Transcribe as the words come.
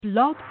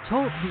Blog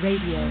Talk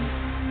Radio.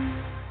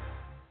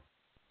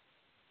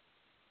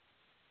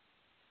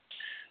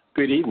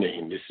 Good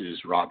evening. This is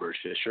Robert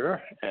Fisher,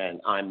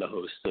 and I'm the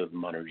host of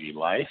Monergy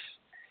Life.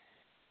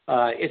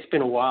 It's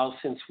been a while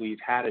since we've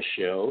had a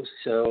show,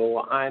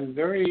 so I'm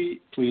very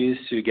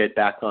pleased to get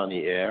back on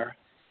the air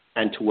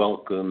and to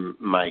welcome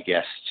my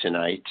guest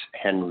tonight,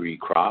 Henry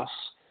Cross.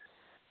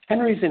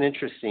 Henry's an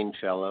interesting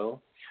fellow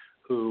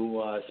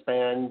who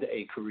spanned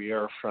a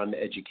career from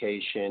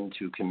education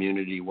to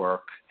community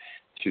work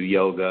to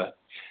yoga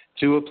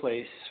to a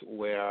place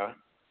where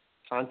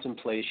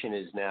contemplation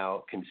is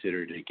now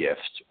considered a gift.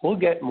 We'll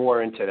get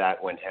more into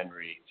that when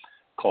Henry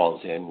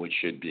calls in, which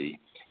should be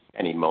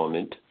any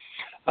moment.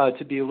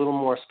 To be a little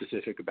more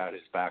specific about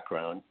his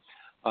background,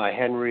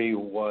 Henry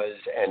was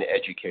an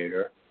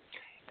educator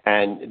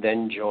and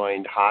then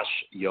joined Hosh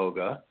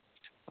Yoga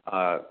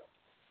a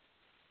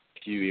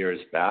few years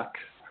back.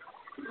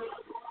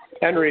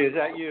 Henry, is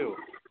that you?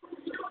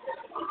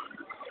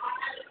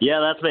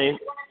 Yeah, that's me.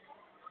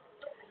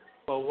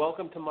 Well,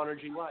 welcome to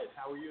Monergy Life.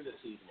 How are you this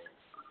evening?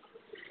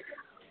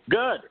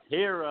 Good.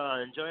 Here,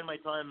 enjoying my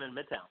time in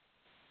Midtown.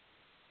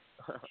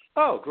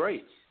 Oh,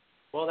 great.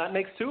 Well, that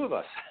makes two of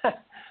us.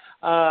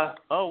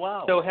 Oh,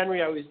 wow. So,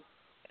 Henry, I was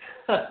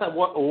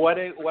what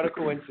a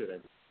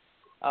coincidence.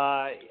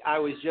 I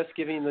was just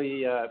giving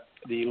the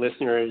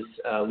listeners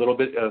a little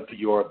bit of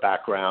your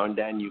background,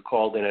 and you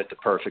called in at the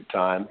perfect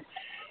time.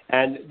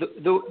 And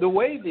the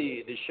way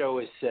the show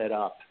is set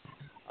up,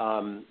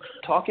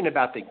 talking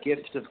about the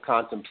gift of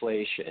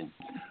contemplation,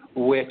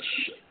 which,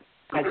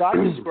 as I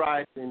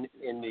described in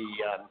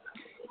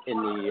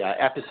the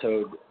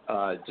episode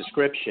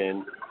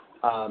description,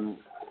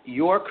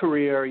 your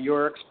career,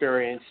 your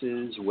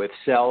experiences with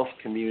self,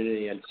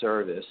 community, and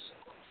service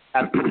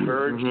have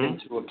converged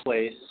into a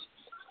place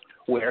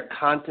where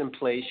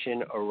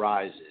contemplation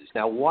arises.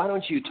 Now, why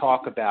don't you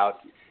talk about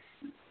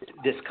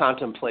this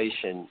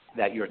contemplation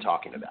that you're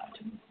talking about?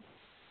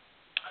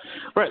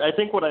 Right. I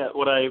think what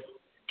I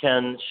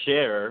can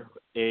share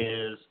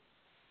is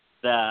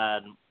that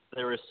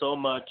there is so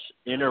much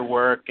inner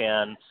work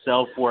and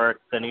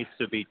self-work that needs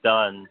to be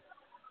done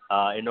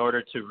in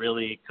order to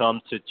really come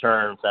to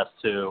terms as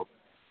to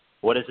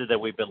what is it that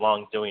we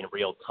belong doing in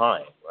real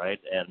time,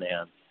 right? And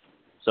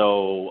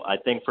so I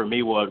think for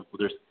me,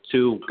 there's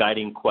two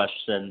guiding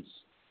questions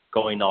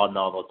going on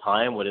all the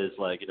time. What is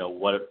like,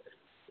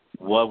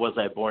 what was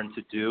I born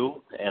to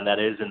do? And that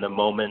is in the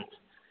moment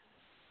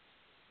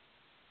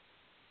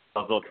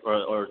of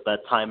or that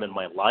time in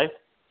my life.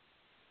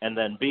 And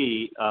then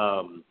B,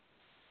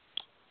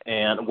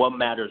 and what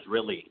matters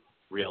really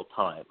real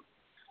time.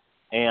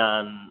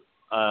 And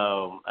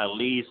at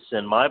least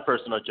in my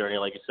personal journey,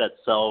 like you said,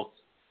 self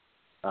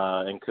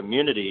and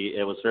community,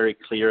 it was very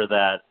clear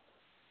that,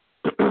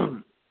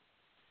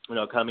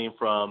 coming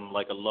from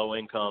like a low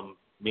income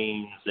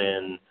means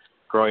and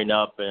growing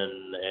up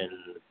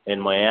in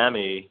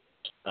Miami,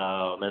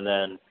 and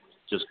then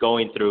just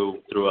going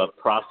through a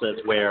process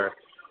where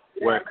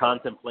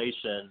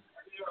contemplation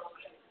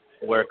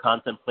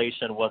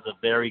was a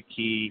very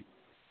key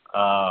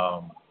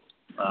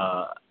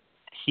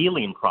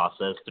healing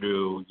process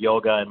through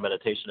yoga and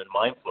meditation and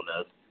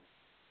mindfulness,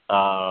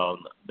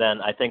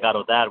 then I think out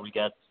of that we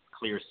get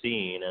clear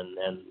seeing,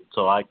 and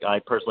so I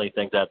personally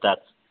think that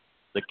that's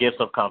the gift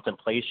of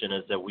contemplation,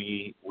 is that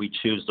we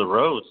choose the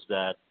roads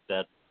that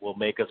will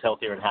make us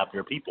healthier and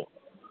happier people.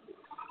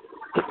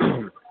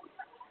 Do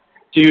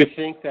you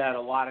think that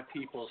a lot of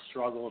people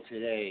struggle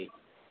today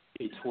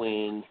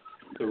between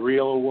the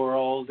real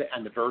world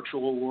and the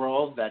virtual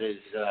world, that is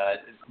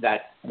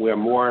that where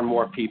more and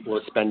more people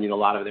are spending a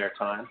lot of their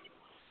time?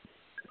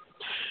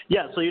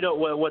 Yeah, so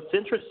what's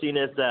interesting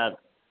is that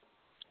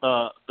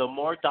the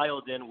more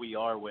dialed in we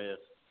are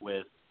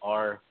with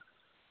our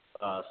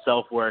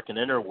self-work and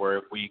inner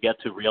work, we get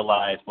to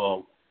realize,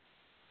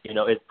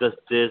 does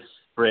this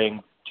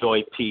bring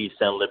joy, peace,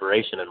 and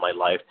liberation in my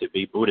life, to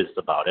be Buddhist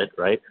about it,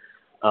 right?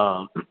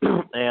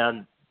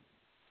 And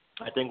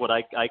I think what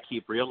I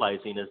keep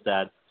realizing is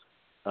that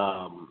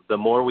the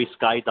more we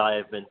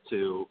skydive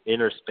into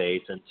inner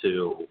space,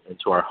 into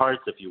our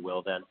hearts, if you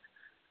will, then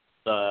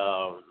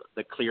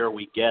the clearer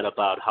we get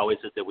about how is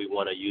it that we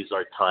want to use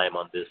our time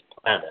on this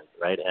planet,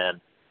 right? And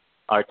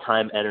our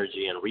time,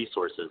 energy, and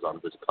resources on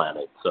this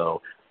planet.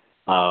 So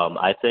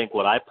I think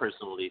what I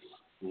personally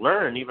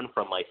learned, even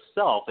from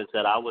myself, is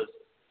that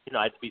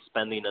I'd be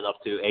spending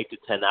up to 8 to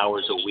 10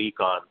 hours a week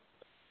on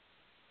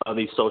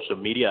these social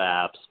media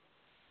apps.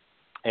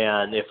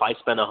 And if I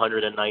spend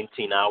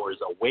 119 hours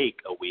awake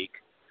a week,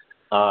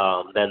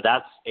 then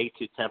that's 8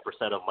 to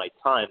 10% of my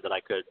time that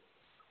I could,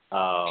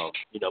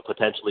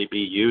 potentially be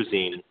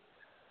using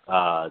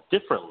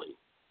differently.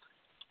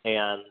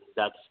 And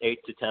that's 8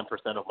 to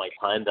 10% of my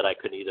time that I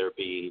could either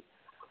be,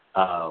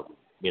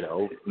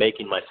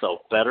 making myself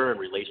better in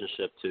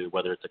relationship to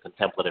whether it's a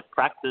contemplative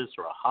practice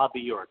or a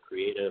hobby or a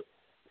creative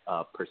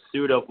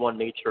pursuit of one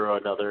nature or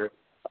another,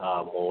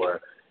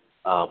 or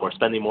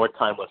spending more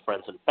time with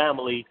friends and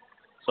family.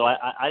 So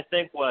I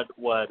think what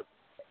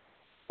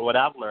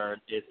I've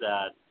learned is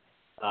that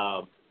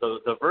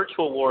the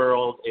virtual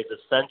world is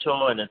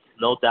essential, and it's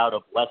no doubt a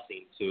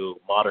blessing to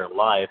modern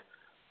life.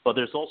 But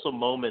there's also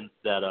moments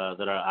that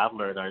I've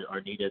learned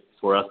are needed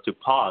for us to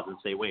pause and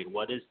say, wait,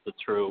 what is the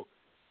true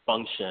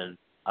function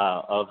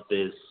of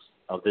this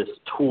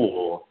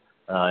tool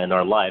in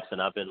our lives?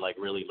 And I've been like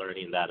really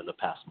learning that in the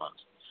past month.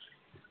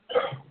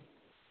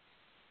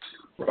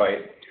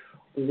 Right.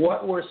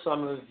 What were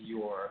some of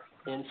your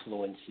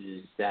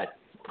influences that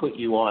put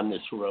you on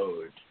this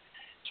road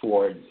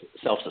towards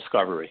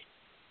self-discovery?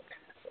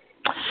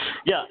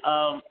 Yeah,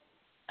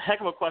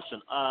 heck of a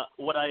question.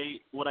 What I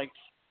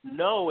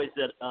know is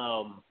that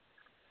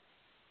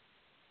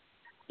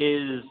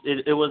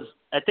it was,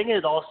 I think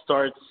it all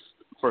starts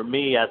for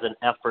me as an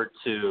effort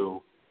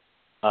to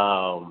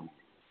a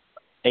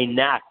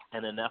knack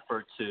and an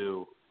effort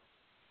to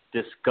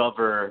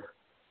discover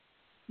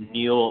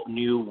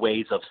new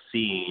ways of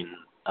seeing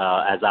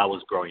as I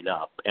was growing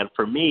up. And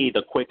for me,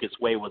 the quickest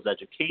way was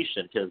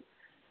education, because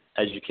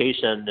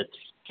education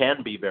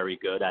can be very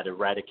good at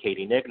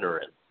eradicating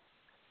ignorance.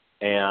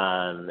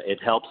 And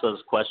it helps us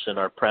question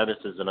our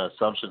premises and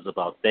assumptions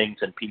about things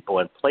and people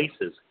and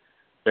places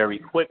very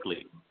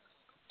quickly.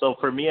 So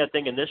for me, I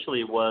think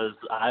initially was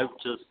I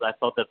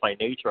thought that by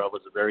nature I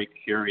was a very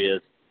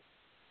curious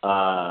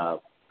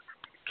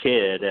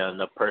kid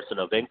and a person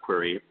of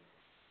inquiry.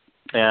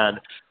 And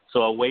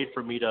so a way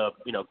for me to,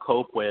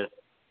 cope with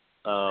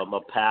a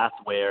path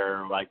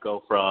where I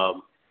go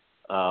from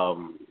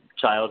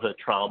childhood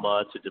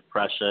trauma to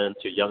depression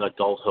to young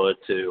adulthood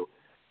to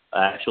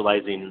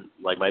actualizing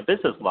like my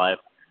business life,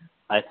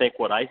 I think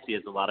what I see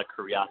is a lot of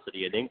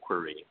curiosity and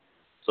inquiry.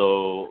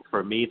 So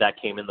for me, that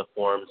came in the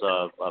forms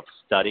of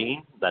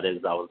studying. That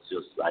is,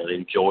 I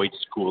enjoyed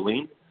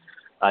schooling.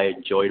 I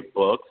enjoyed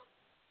books.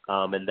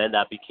 And then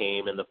that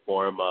became in the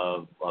form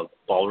of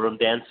ballroom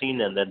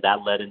dancing, and then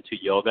that led into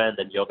yoga, and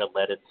then yoga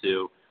led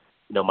into,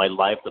 my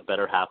life, the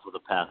better half of the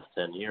past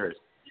 10 years.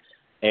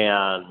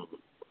 And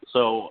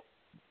so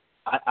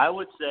I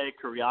would say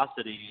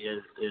curiosity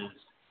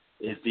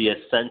is the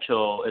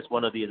essential, is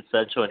one of the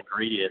essential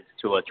ingredients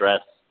to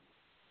address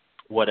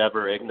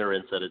whatever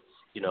ignorance that it's,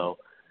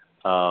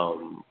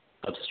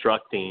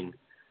 obstructing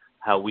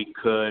how we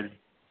could,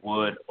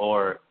 would,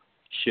 or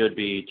should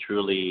be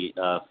truly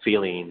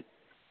feeling,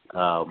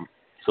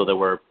 so that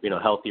we're,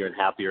 healthier and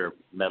happier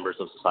members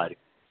of society.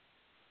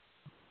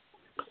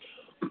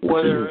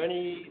 Were there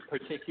any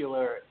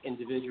particular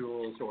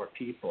individuals or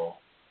people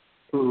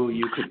who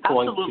you could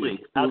point to?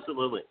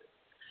 Absolutely.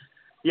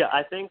 Yeah,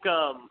 I think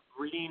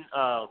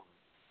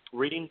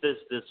reading this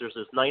there's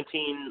this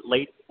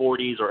late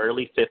 40s or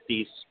early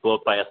 50s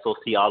book by a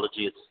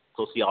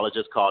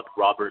sociologist called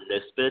Robert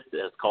Nisbet.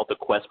 It's called The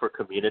Quest for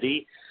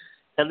Community.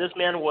 And this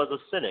man was a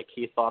cynic.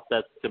 He thought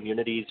that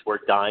communities were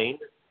dying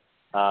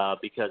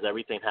because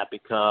everything had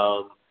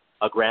become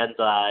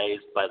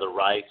aggrandized by the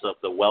rise of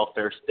the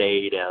welfare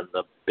state and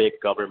the big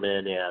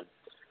government, and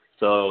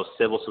so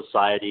civil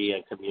society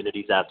and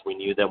communities as we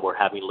knew them were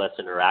having less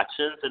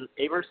interactions. And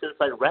ever since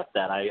I read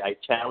that, I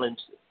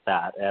challenged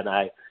that, and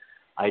I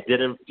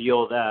didn't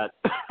feel that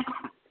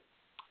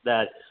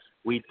that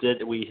we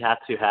had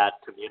to have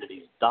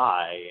communities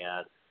die.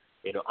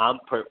 And I'm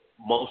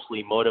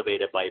mostly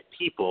motivated by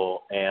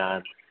people,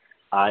 and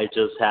I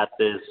just had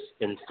this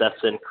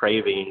incessant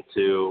craving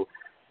to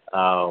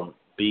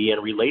be in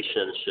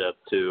relationship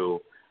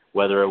to,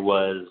 whether it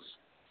was,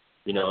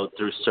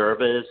 through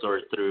service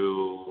or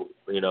through,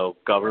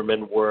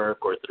 government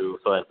work or through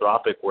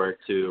philanthropic work,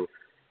 to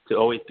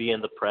always be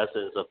in the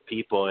presence of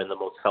people in the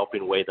most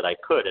helping way that I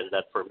could. And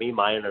that for me,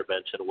 my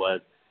intervention was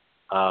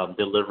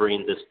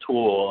delivering this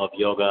tool of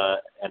yoga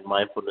and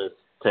mindfulness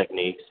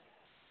techniques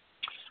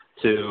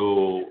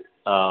to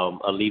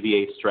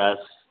alleviate stress,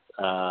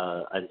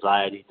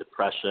 anxiety,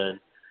 depression,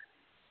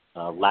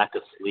 lack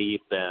of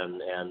sleep,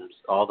 and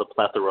all the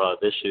plethora of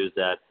issues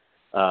that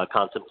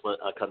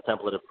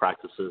contemplative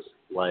practices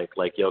like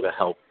yoga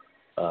help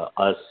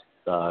us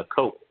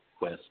cope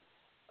with,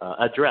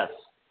 address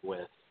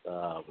with,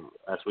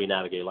 as we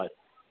navigate life.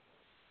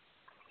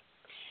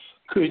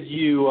 Could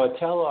you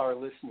tell our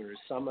listeners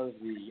some of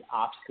the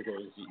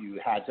obstacles that you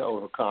had to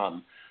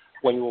overcome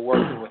when you were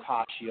working with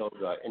Hosh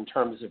Yoga in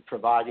terms of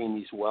providing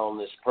these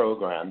wellness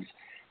programs?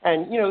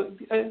 And,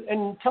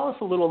 and tell us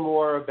a little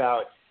more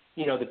about,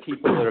 the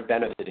people that are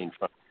benefiting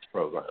from these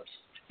programs.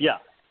 Yeah.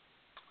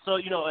 So,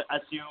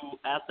 as you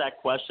asked that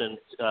question,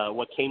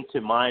 what came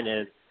to mind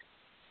is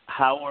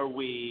how are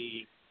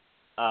we,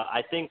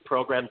 I think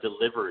program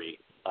delivery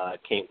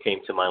came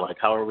to mind. Like,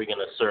 how are we going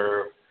to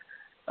serve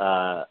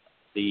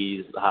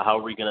how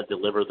are we going to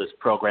deliver this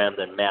program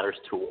that matters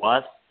to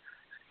us?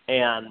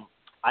 And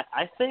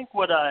I think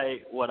what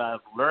I've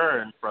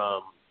learned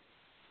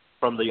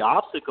from the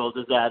obstacles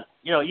is that,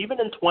 even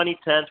in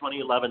 2010,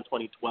 2011,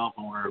 2012,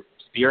 when we're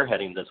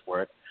spearheading this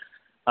work,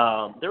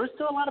 there were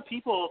still a lot of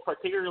people,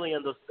 particularly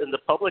in the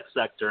public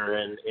sector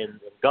and in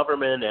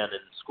government and in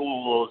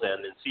schools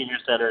and in senior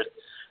centers,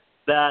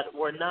 that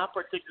were not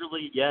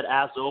particularly yet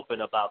as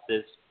open about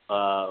this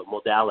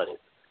modality.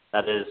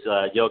 That is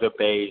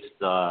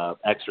yoga-based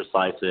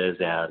exercises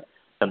and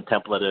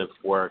contemplative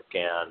work,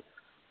 and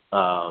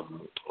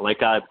like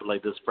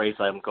this phrase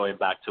I'm going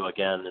back to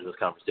again in this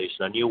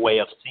conversation, a new way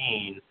of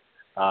seeing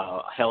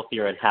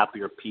healthier and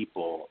happier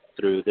people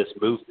through this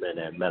movement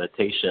and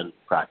meditation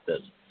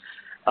practice.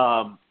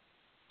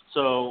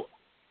 So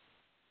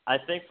I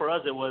think for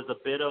us it was a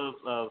bit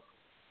of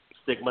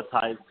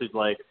stigmatized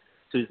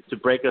to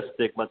break a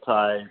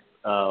stigmatized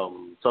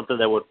something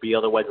that would be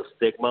otherwise a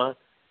stigma,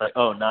 like,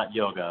 oh, not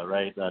yoga,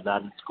 right?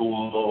 Not in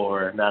school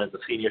or not at the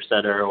senior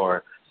center,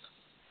 or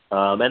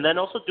and then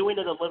also doing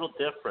it a little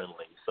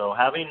differently. So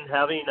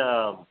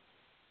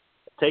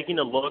taking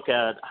a look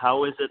at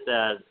how is it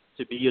that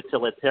to be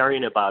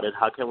utilitarian about it,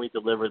 how can we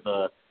deliver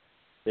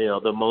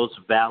the most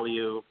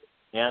value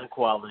and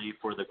quality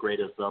for the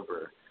greatest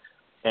number?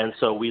 And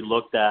so we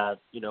looked at,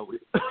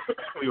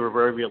 we were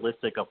very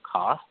realistic of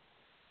cost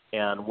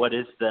and what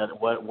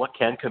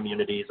can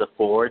communities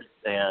afford,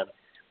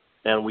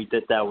 and we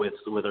did that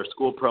with our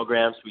school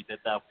programs. We did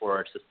that for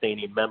our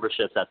sustaining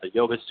memberships at the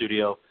yoga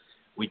studio.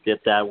 We did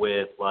that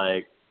with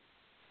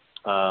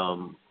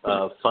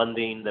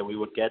funding that we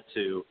would get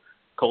to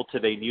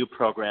cultivate new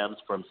programs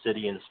from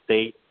city and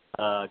state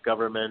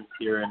government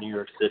here in New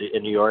York City,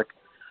 in New York.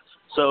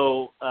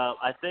 So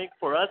I think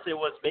for us it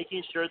was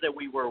making sure that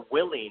we were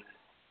willing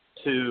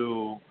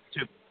to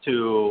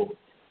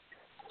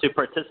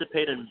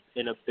participate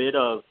in a bit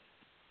of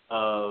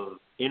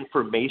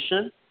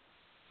information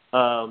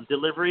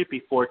delivery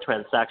before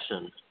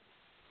transaction,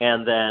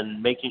 and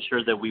then making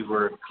sure that we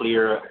were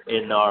clear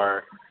in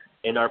our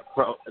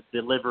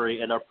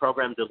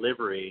program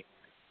delivery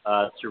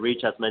to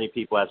reach as many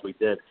people as we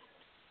did.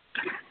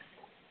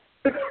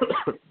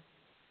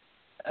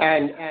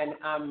 And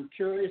I'm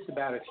curious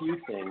about a few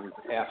things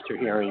after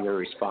hearing your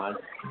response.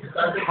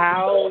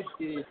 How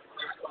did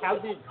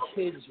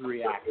kids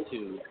react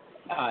to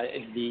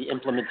the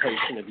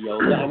implementation of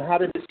yoga, and how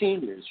did the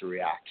seniors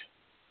react?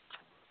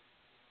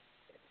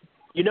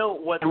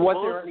 What's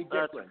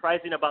most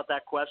surprising about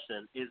that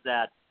question is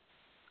that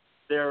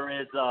there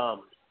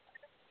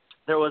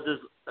was this.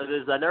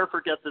 I never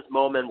forget this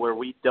moment where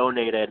we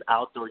donated an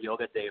outdoor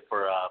yoga day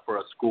for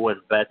a school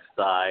in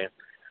Bed-Stuy,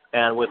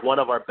 and with one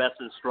of our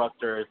best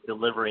instructors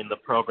delivering the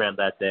program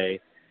that day,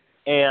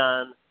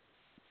 and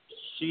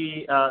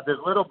this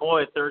little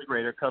boy, third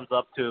grader, comes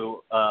up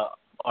to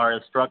our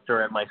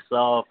instructor and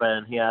myself,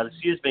 and he asked,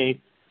 "Excuse me,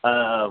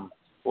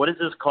 what is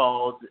this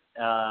called?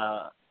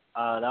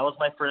 That was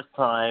my first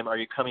time. Are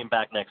you coming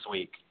back next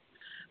week?"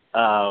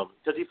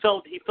 Because he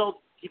felt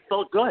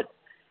good.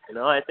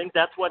 I think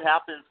that's what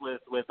happens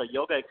with a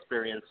yoga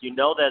experience. You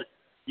know that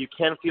you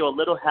can feel a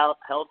little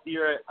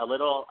healthier, a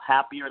little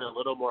happier, and a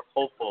little more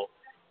hopeful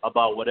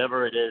about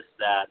whatever it is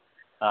that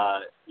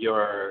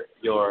your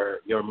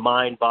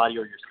mind, body,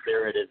 or your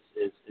spirit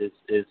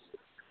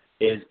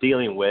is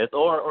dealing with,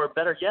 or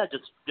better yet,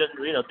 just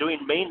doing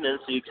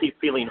maintenance so you keep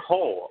feeling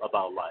whole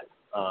about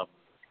life,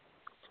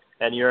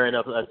 and you're in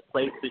a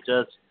place to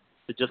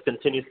just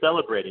continue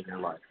celebrating your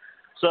life.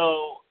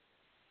 So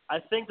I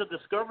think the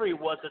discovery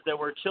was that there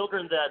were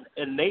children that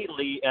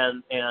innately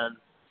and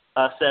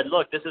said,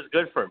 "Look, this is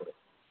good for me."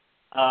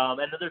 And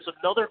then there's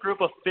another group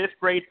of fifth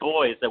grade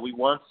boys that we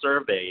once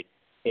surveyed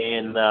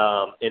in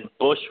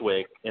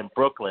Bushwick in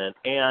Brooklyn.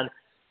 And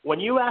when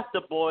you ask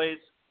the boys,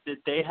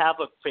 did they have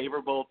a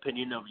favorable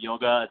opinion of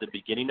yoga at the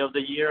beginning of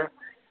the year,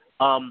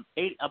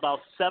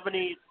 about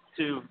 70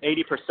 to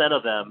 80%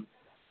 of them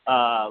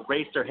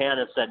raised their hand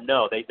and said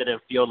no, they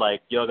didn't feel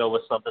like yoga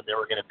was something they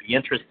were going to be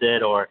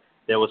interested or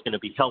that was going to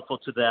be helpful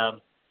to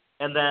them.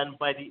 And then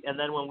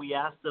when we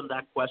asked them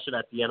that question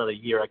at the end of the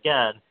year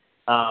again,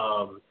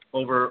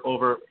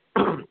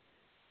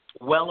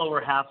 well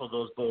over half of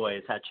those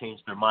boys had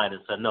changed their mind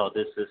and said, no,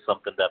 this is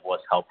something that was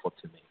helpful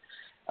to me.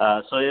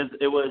 So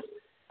it was.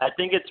 I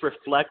think it's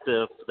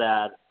reflective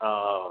that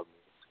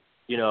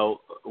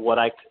what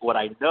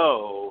I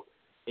know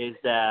is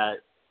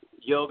that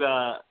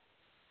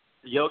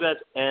yoga's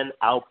end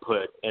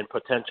output and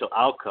potential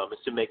outcome is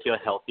to make you a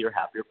healthier,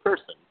 happier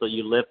person. So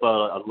you live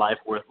a life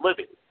worth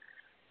living.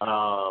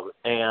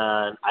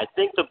 And I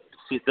think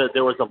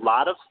there was a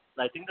lot of.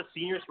 I think the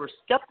seniors were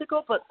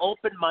skeptical but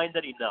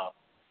open-minded enough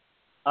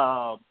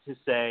to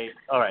say,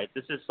 all right,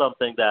 this is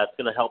something that's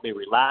going to help me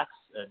relax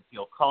and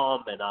feel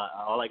calm, and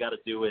all I got to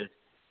do is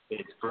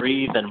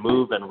breathe and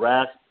move and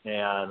rest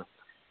and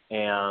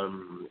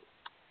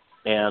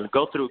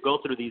go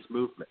through these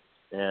movements.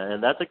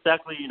 And that's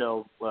exactly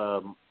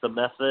the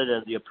method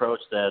and the approach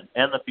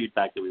and the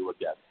feedback that we would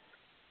get.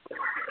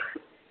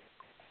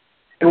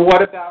 And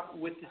what about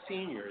with the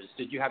seniors?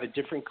 Did you have a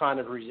different kind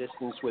of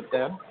resistance with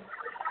them?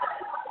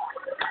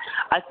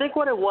 I think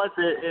what it was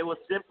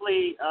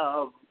simply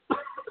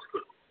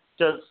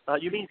just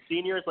you mean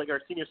seniors, like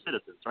our senior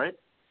citizens, right?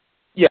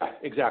 Yeah,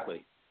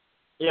 exactly.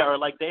 Yeah, or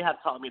like they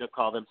have taught me to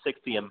call them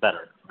 60 and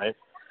better, right?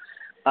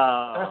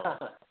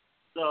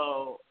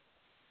 So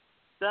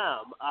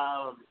them,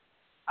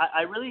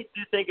 I really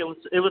do think it was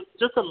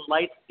just a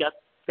light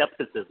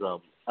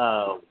skepticism,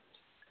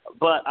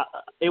 but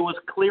it was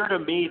clear to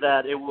me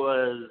that it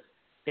was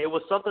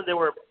something they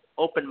were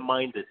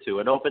open-minded to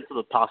and open to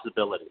the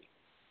possibility.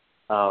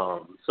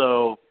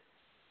 So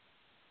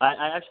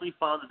I actually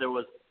found that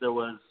there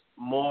was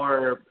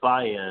more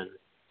buy-in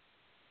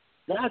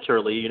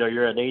naturally.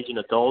 You're an aging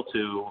adult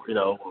who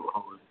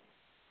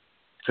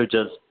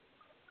just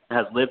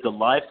has lived a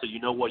life, so you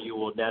know what you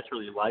will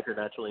naturally like or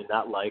naturally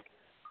not like.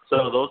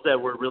 So those that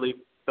were really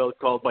felt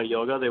called by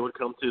yoga, they would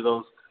come to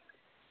those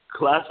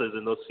classes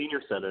in those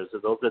senior centers,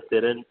 and those that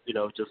didn't,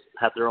 just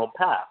had their own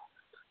path.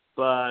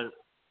 But,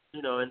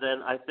 and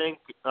then I think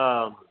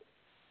at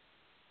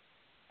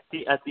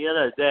the end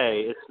of the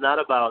day, it's not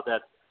about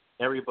that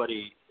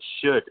everybody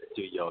should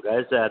do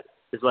yoga.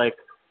 It's like,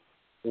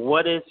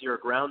 what is your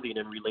grounding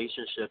in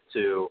relationship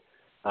to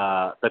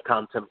the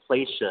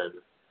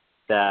contemplation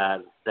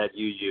that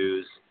you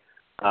use,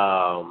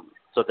 so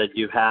that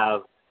you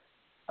have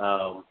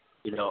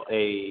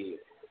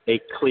a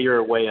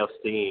clear way of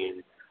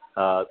seeing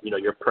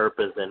your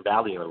purpose and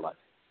value in life.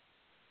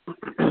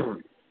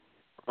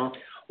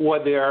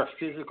 Were there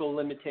physical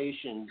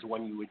limitations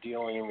when you were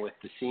dealing with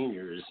the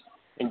seniors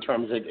in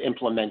terms of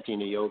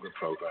implementing a yoga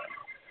program?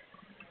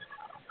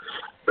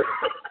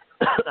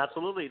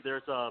 Absolutely.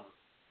 There's a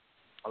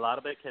lot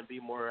of it can be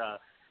more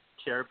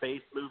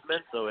chair-based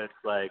movement, so it's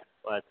like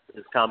what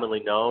is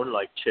commonly known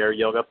like chair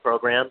yoga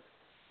programs.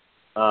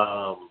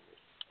 And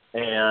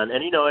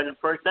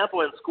for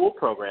example, in school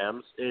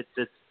programs,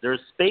 there's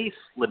space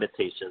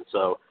limitations.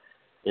 So,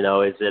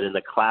 is it in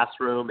the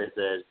classroom? Is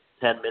it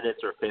 10 minutes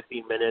or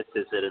 15 minutes?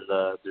 Is it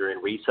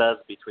during recess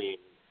between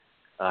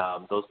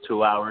those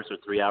 2 hours or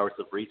 3 hours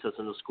of recess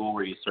in the school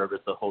where you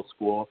service the whole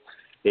school?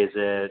 Is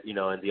it,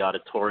 in the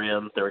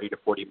auditorium, 30 to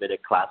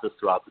 40-minute classes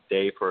throughout the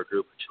day for a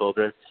group of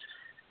children?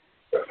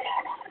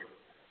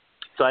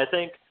 So I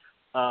think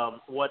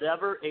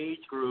whatever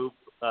age group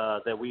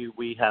that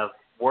we have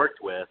worked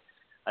with,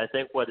 I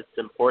think what is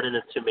important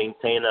is to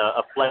maintain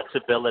a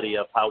flexibility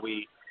of how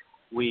we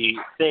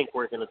think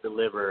we're going to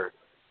deliver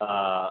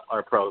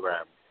our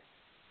program.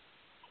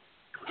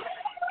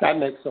 That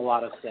makes a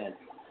lot of sense.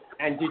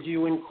 And did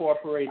you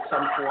incorporate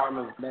some form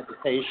of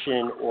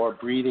meditation or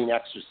breathing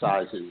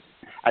exercises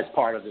as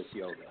part of this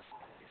yoga?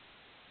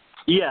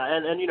 Yeah,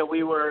 and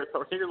we were,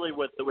 particularly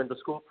with the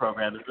school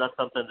program, it's not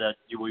something that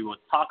we would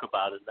talk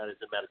about, and that is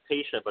a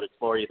meditation, but it's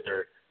more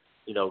either,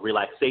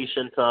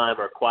 relaxation time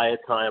or quiet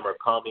time or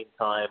calming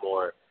time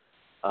or,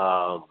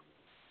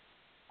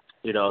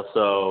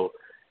 so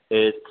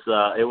it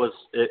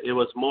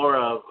was more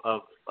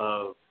of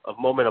a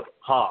moment of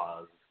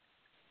pause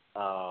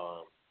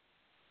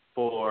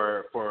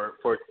for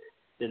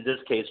in this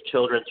case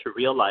children to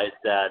realize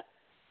that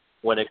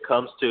when it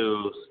comes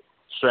to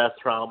stress,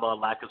 trauma,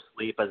 lack of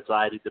sleep,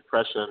 anxiety,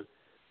 depression,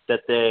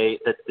 that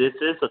this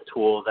is a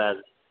tool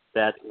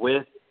that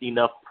with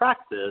enough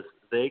practice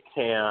they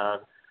can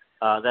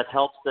that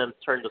helps them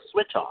turn the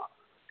switch off,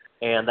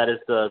 and that is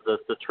the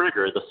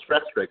trigger, the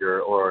stress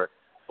trigger, or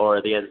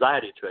the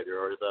anxiety trigger,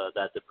 or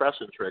that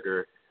depression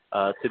trigger,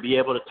 to be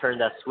able to turn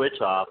that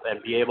switch off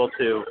and be able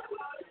to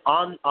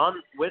on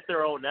with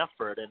their own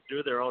effort and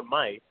through their own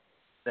might,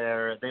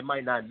 they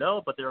might not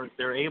know, but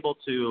they're able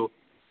to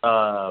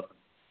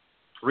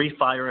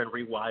refire and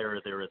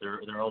rewire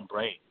their own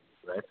brain,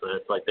 right? So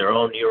it's like their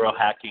own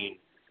neurohacking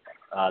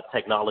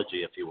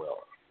technology, if you will.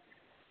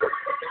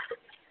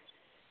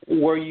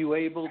 Were you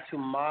able to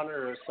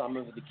monitor some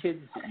of the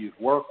kids that you've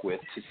worked with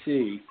to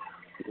see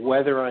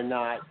whether or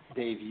not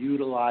they've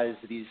utilized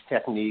these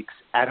techniques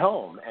at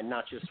home and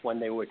not just when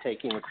they were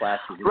taking the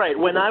classes? Right.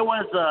 When I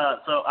was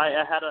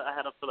I had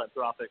a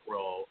philanthropic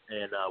role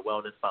in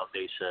Wellness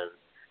Foundation,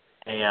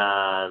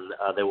 and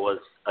there was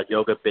a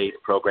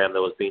yoga-based program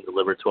that was being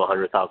delivered to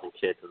 100,000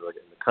 kids in the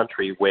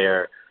country,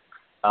 where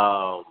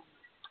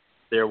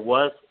there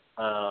was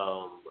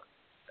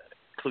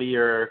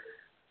clear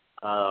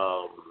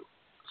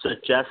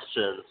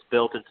suggestions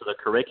built into the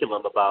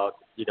curriculum about,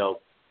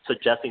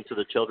 suggesting to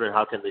the children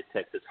how can they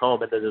take this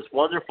home. And there's this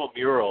wonderful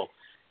mural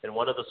in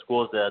one of the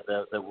schools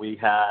that we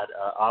had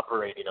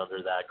operating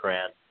under that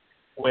grant,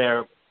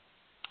 where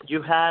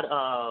you had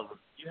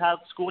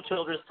school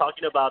children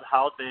talking about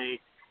how they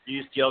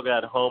used yoga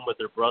at home with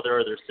their brother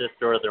or their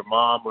sister or their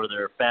mom or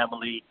their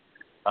family.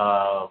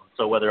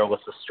 So whether it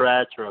was a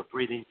stretch or a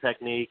breathing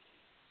technique,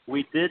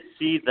 we did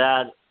see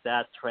that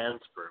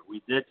transfer.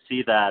 We did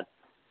see that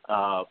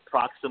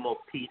proximal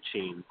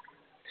teaching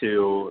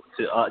to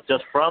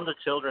just from the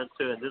children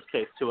to, in this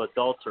case, to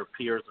adults or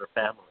peers or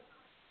family.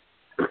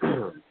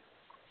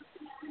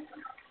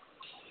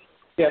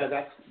 Yeah,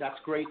 that's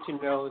great to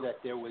know that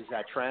there was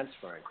that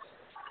transference.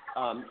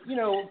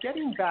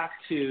 Getting back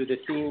to the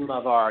theme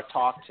of our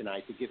talk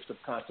tonight, the gift of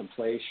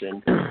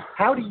contemplation,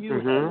 how do you,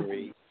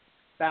 Henry,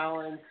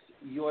 balance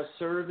your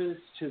service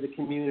to the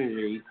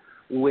community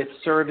with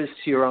service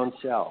to your own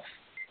self?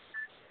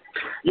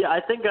 Yeah,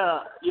 I think,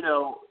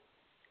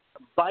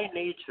 by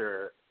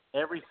nature,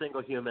 every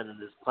single human on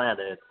this planet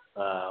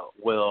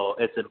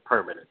it's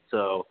impermanent.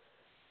 So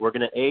we're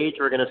going to age,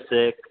 we're going to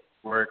sick,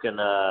 we're going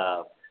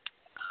to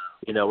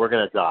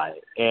die.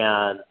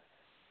 And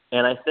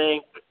I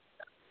think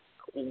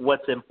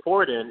what's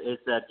important is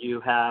that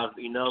you have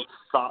enough,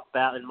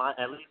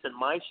 at least in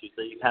my shoes,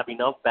 that you have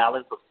enough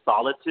balance of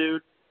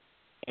solitude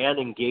and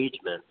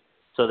engagement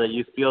so that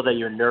you feel that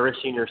you're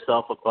nourishing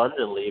yourself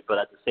abundantly, but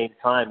at the same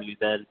time, you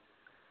then,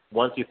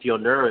 once you feel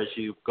nourished,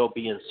 you go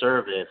be in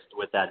service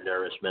with that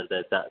nourishment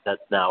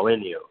that's now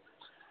in you.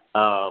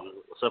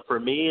 So for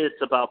me,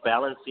 it's about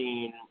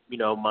balancing,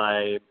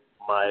 my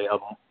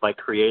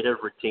creative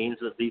routines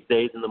of these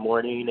days in the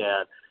morning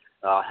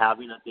and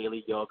having a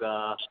daily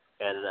yoga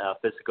and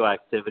physical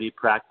activity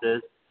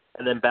practice,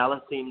 and then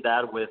balancing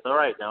that with, all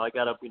right, now I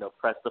got to,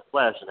 press the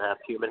flesh and have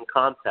human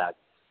contact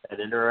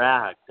and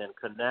interact and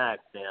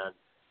connect and,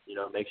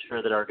 make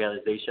sure that our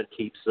organization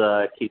keeps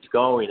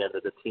going and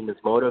that the team is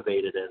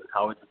motivated and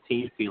how is the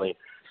team feeling.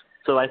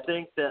 So I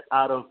think that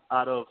out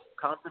of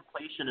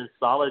contemplation and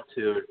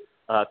solitude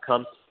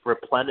comes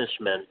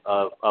replenishment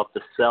of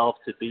the self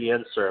to be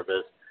in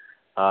service.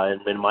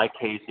 And in my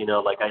case,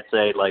 like I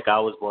say, like I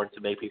was born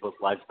to make people's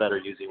lives better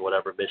using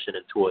whatever mission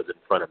and tool is in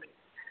front of me,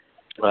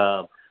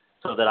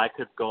 so that I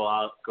could go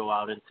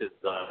out into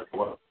the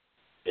world.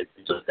 It's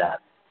just that.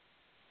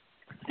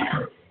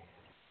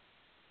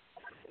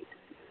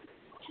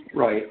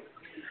 Right.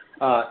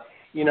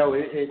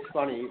 It's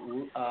funny.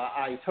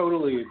 I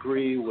totally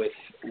agree with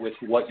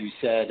what you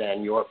said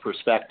and your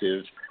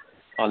perspective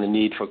on the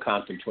need for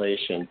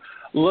contemplation.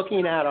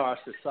 Looking at our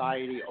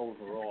society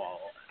overall,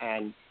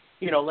 and,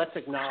 let's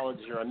acknowledge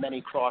there are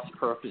many cross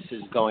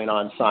purposes going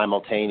on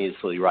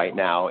simultaneously right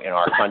now in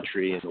our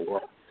country and the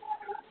world.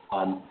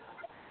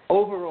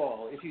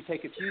 Overall, if you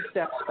take a few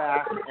steps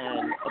back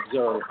and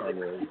observe,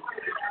 Henry,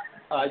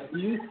 do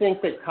you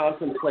think that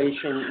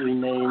contemplation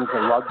remains a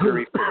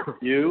luxury for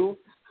you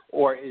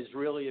or is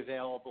really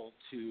available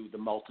to the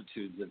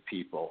multitudes of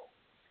people?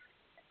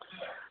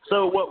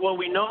 So what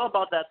we know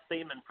about that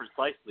statement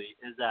precisely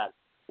is that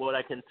what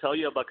I can tell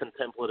you about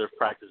contemplative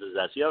practices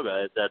as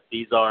yoga is that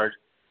these are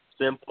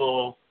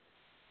simple,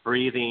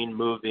 breathing,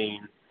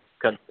 moving,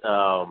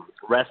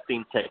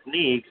 resting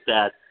techniques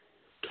that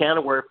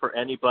can work for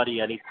anybody,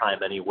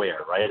 anytime,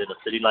 anywhere, right? In a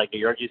city like New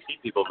York, you see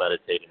people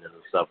meditating in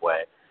the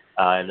subway.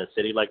 In a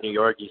city like New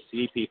York, you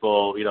see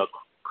people,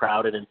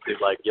 crowded into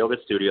like yoga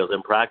studios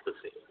and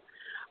practicing.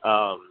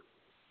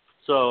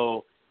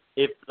 So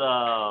if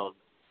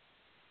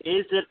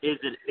is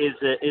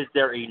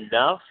there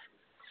enough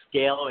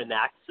scale and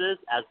access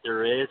as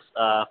there is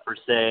for,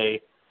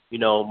 say,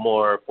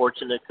 more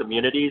fortunate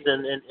communities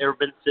in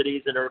urban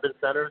cities and urban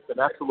centers? And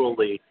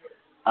absolutely,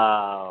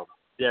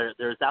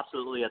 there's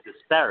absolutely a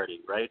disparity,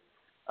 right?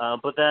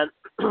 But then,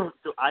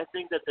 so I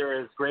think that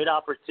there is great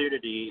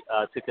opportunity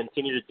to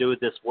continue to do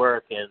this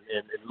work in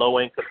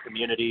low-income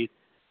communities,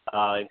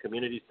 in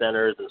community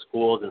centers and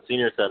schools and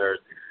senior centers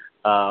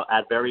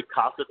at very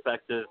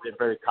cost-effective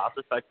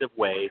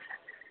ways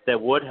that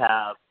would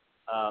have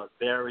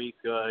very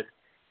good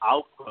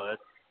output,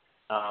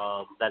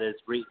 that is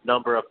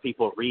number of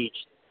people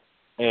reached,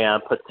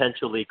 and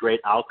potentially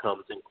great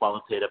outcomes in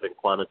qualitative and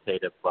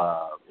quantitative,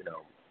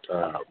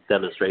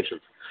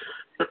 demonstrations.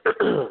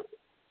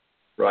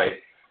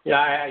 Right. Yeah,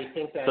 I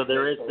think that. So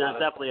there's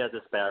definitely a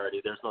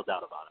disparity. There's no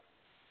doubt about it.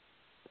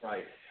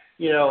 Right.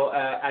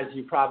 As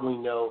you probably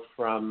know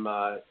from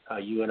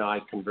you and I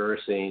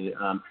conversing,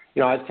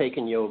 I've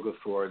taken yoga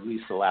for at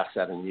least the last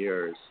 7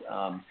 years.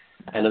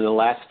 And in the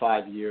last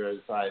 5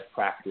 years, I've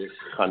practiced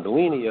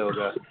Kundalini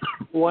yoga.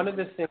 One of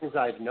the things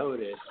I've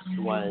noticed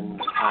when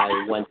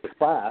I went to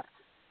class,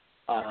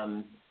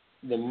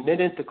 the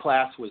minute the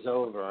class was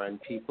over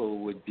and people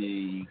would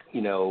be,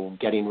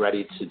 getting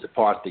ready to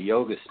depart the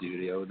yoga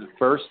studio, the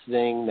first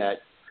thing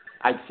that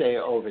I'd say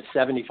over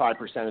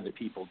 75% of the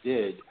people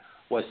did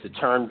was to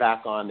turn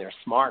back on their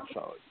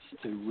smartphones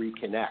to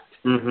reconnect.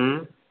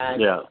 Mm-hmm.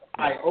 And yeah.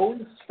 I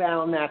always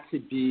found that to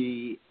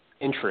be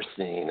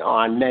interesting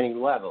on many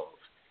levels,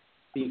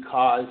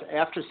 because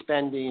after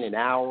spending an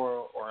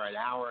hour or an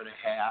hour and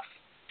a half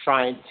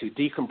trying to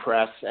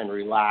decompress and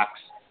relax,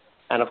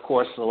 and of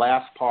course the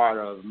last part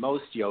of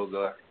most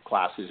yoga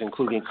classes,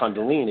 including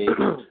Kundalini,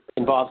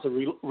 involves a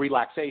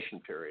relaxation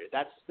period.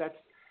 That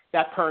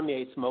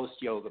permeates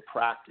most yoga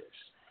practice.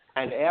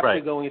 And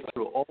after going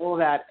through all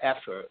that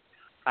effort,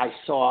 I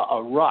saw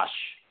a rush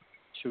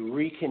to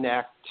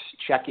reconnect,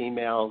 check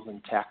emails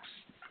and texts.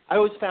 I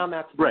always found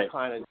that to be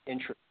kind of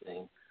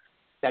interesting,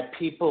 that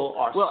people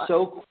are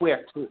so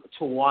quick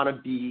to want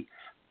to be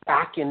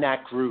back in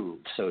that groove,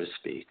 so to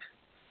speak.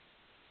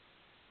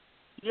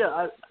 Yeah,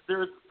 I've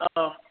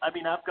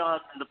gone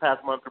in the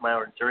past month through my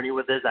own journey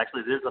with this.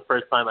 Actually, this is the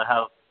first time I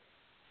have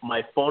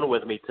my phone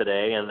with me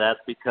today, and that's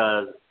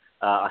because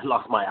I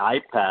lost my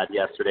iPad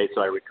yesterday,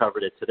 so I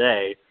recovered it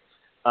today.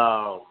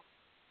 But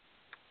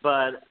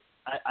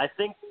I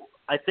think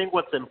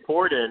what's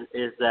important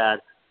is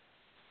that,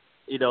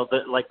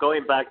 like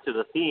going back to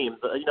the theme,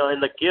 in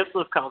the gifts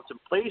of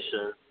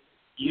contemplation,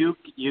 you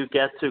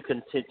get to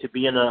continue to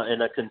be in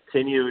a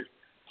continued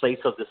place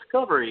of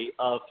discovery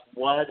of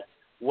what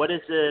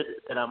is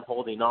it that I'm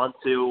holding on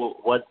to,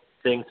 what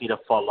things need to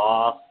fall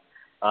off,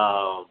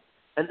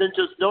 and then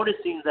just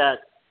noticing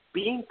that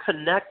being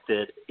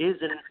connected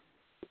isn't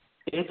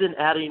isn't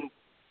adding,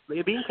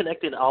 being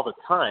connected all the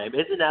time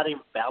isn't adding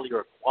value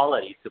or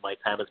quality to my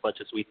time as much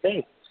as we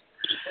think.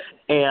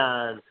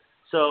 And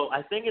so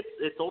I think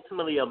it's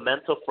ultimately a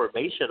mental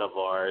formation of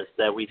ours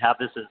that we have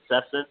this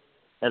incessant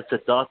and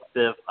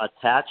seductive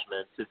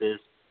attachment to this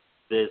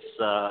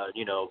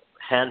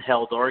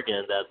handheld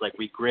organ that's like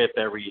we grip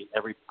every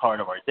part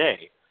of our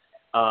day.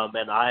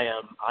 And I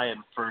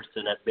am first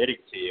in admitting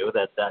to you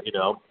that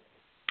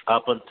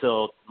up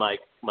until my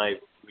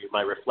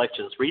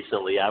reflections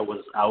recently, I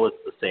was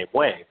the same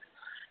way.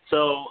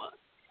 So,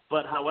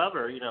 but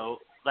however,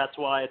 that's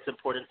why it's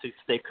important to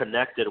stay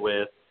connected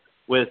with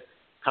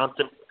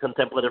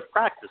contemplative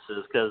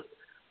practices, because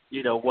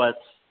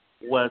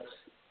what's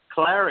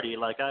clarity,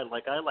 like I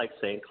like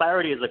saying,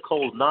 clarity is a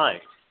cold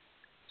knife.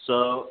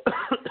 So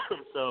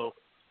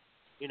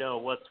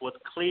what's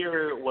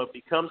clear, what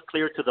becomes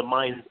clear to the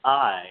mind's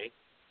eye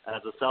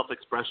as a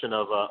self-expression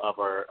of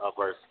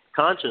our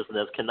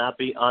consciousness cannot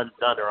be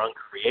undone or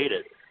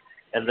uncreated.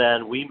 And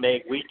then we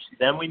make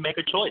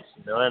a choice,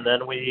 and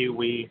then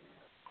we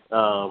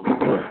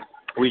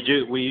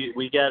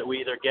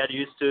either get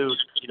used to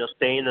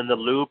staying in the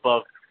loop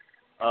of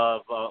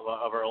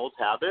our old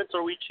habits,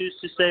 or we choose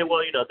to say,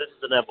 well, this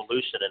is an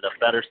evolution and a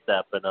better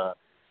step and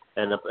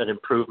an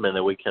improvement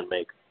that we can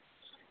make.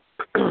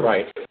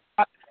 Right.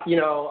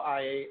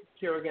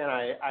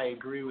 I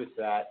agree with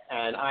that,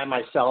 and I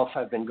myself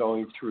have been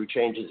going through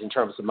changes in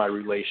terms of my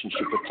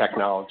relationship with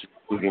technology,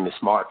 including the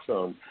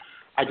smartphone.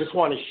 I just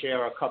want to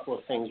share a couple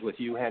of things with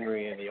you,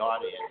 Henry, and the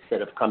audience that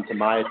have come to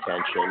my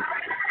attention.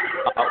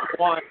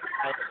 One,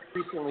 I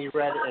recently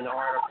read an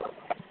article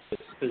by this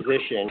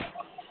physician.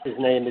 His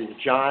name is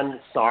John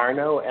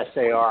Sarno,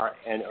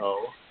 Sarno.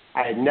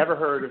 I had never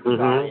heard of the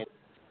guy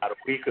about a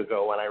week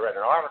ago when I read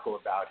an article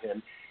about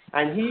him.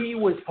 And he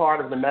was part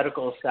of the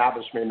medical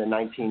establishment in the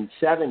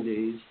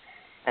 1970s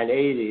and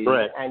 80s.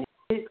 Right. And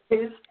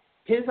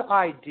his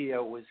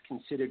idea was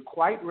considered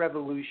quite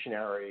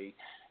revolutionary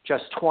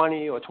just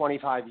 20 or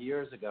 25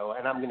 years ago.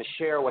 And I'm going to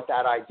share what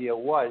that idea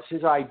was.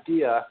 His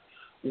idea,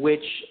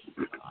 which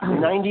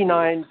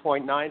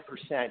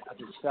 99.9% of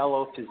his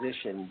fellow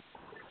physicians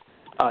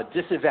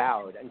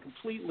disavowed and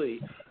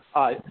completely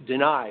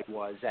denied,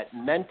 was that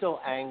mental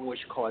anguish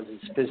causes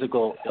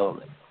physical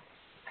illness.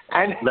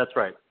 And that's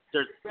right.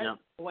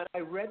 When I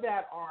read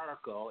that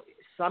article,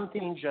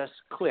 something just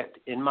clicked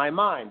in my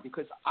mind,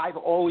 because I've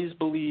always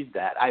believed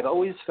that. I've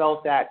always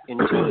felt that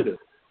intuitive.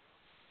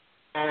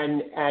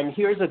 And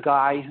here's a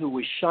guy who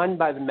was shunned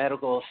by the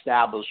medical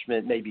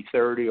establishment maybe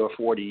 30 or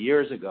 40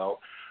 years ago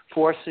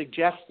for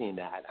suggesting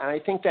that. And I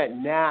think that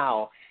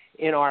now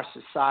in our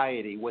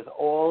society, with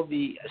all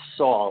the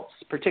assaults,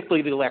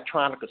 particularly the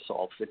electronic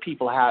assaults that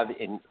people have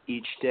in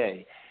each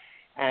day,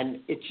 and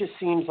it just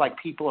seems like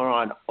people are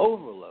on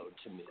overload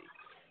to me.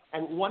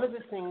 And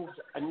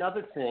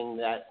another thing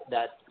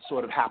that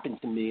sort of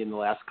happened to me in the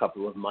last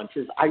couple of months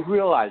is I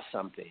realized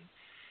something,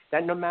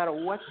 that no matter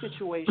what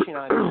situation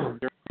I'm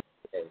in,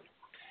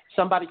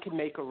 somebody can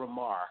make a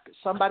remark,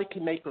 somebody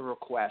can make a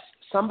request,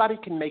 somebody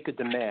can make a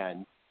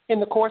demand in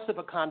the course of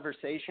a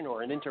conversation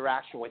or an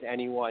interaction with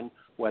anyone,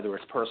 whether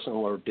it's personal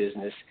or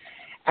business.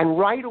 And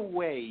right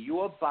away,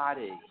 your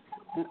body,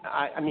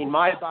 I mean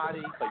my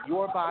body, but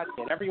your body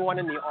and everyone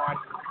in the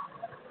audience,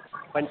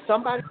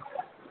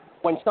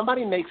 when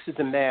somebody makes a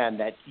demand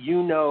that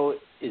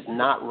is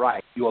not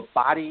right, your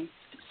body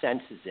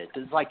senses it.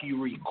 It's like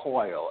you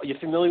recoil. Are you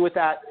familiar with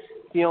that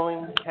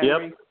feeling,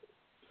 Henry? Yep.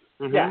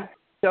 Mm-hmm. Yeah.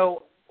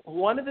 So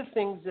one of the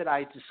things that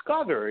I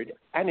discovered,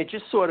 and it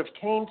just sort of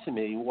came to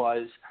me,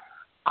 was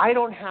I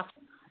don't have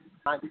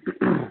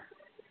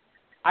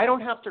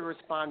to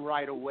respond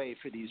right away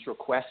for these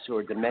requests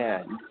or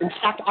demands. In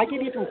fact, I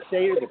could even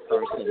say to the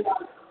person,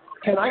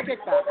 can I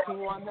get back to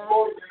you on that?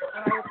 And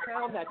I have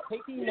found that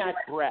taking that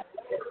breath,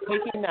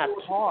 taking that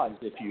pause,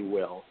 if you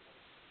will,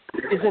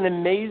 is an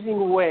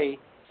amazing way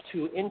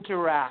to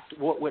interact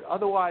what would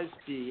otherwise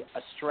be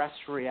a stress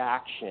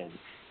reaction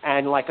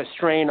and like a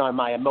strain on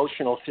my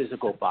emotional,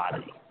 physical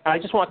body. And I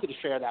just wanted to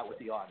share that with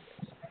the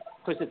audience,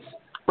 because it's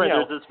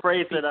there's this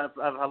phrase that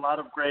a lot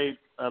of great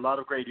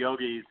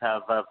yogis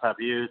have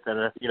used,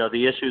 and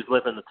the issues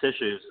live in the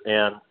tissues,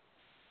 and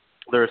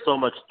there's so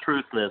much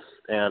truthness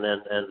and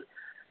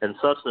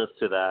substance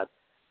to that.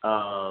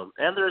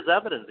 And there's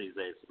evidence these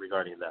days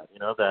regarding that,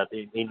 that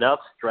enough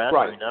stress,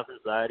 or enough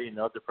anxiety,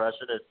 enough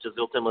depression is just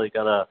ultimately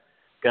gonna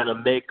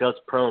make us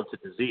prone to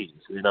disease.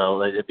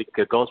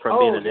 It goes from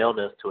being an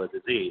illness to a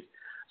disease.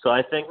 So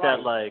I think that,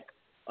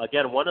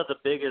 again, one of the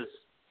biggest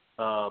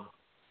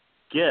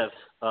gifts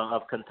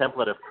of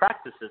contemplative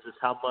practices is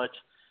how much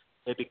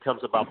it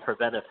becomes about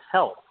preventive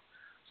health.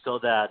 So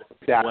that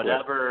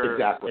whatever,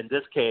 in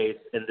this case,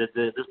 in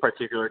this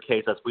particular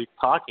case, as we're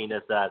talking,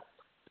 is that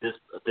this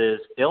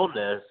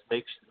illness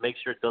makes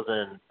sure it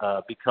doesn't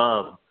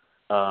become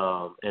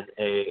a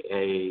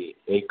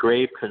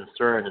grave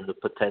concern in the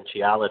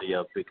potentiality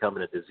of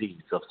becoming a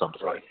disease of some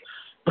sort.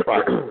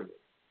 Right.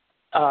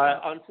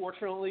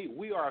 Unfortunately,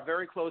 we are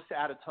very close to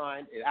out of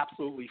time. It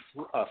absolutely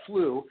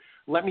flew.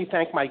 Let me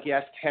thank my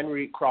guest,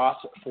 Henry Cross,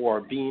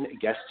 for being a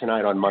guest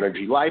tonight on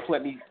Monergy Life.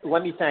 Let me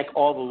thank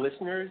all the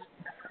listeners.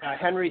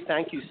 Henry,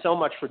 thank you so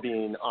much for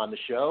being on the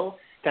show.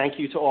 Thank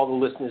you to all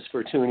the listeners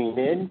for tuning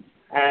in.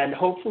 And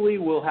hopefully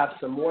we'll have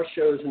some more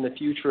shows in the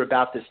future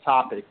about this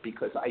topic,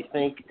 because I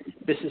think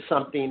this is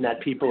something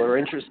that people are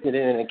interested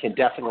in and can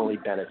definitely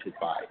benefit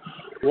by.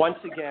 Once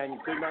again,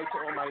 good night to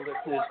all my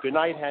listeners. Good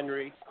night,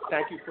 Henry.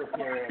 Thank you for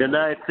appearing. Good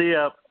night. See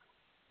ya.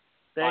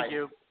 Thank Bye.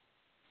 you.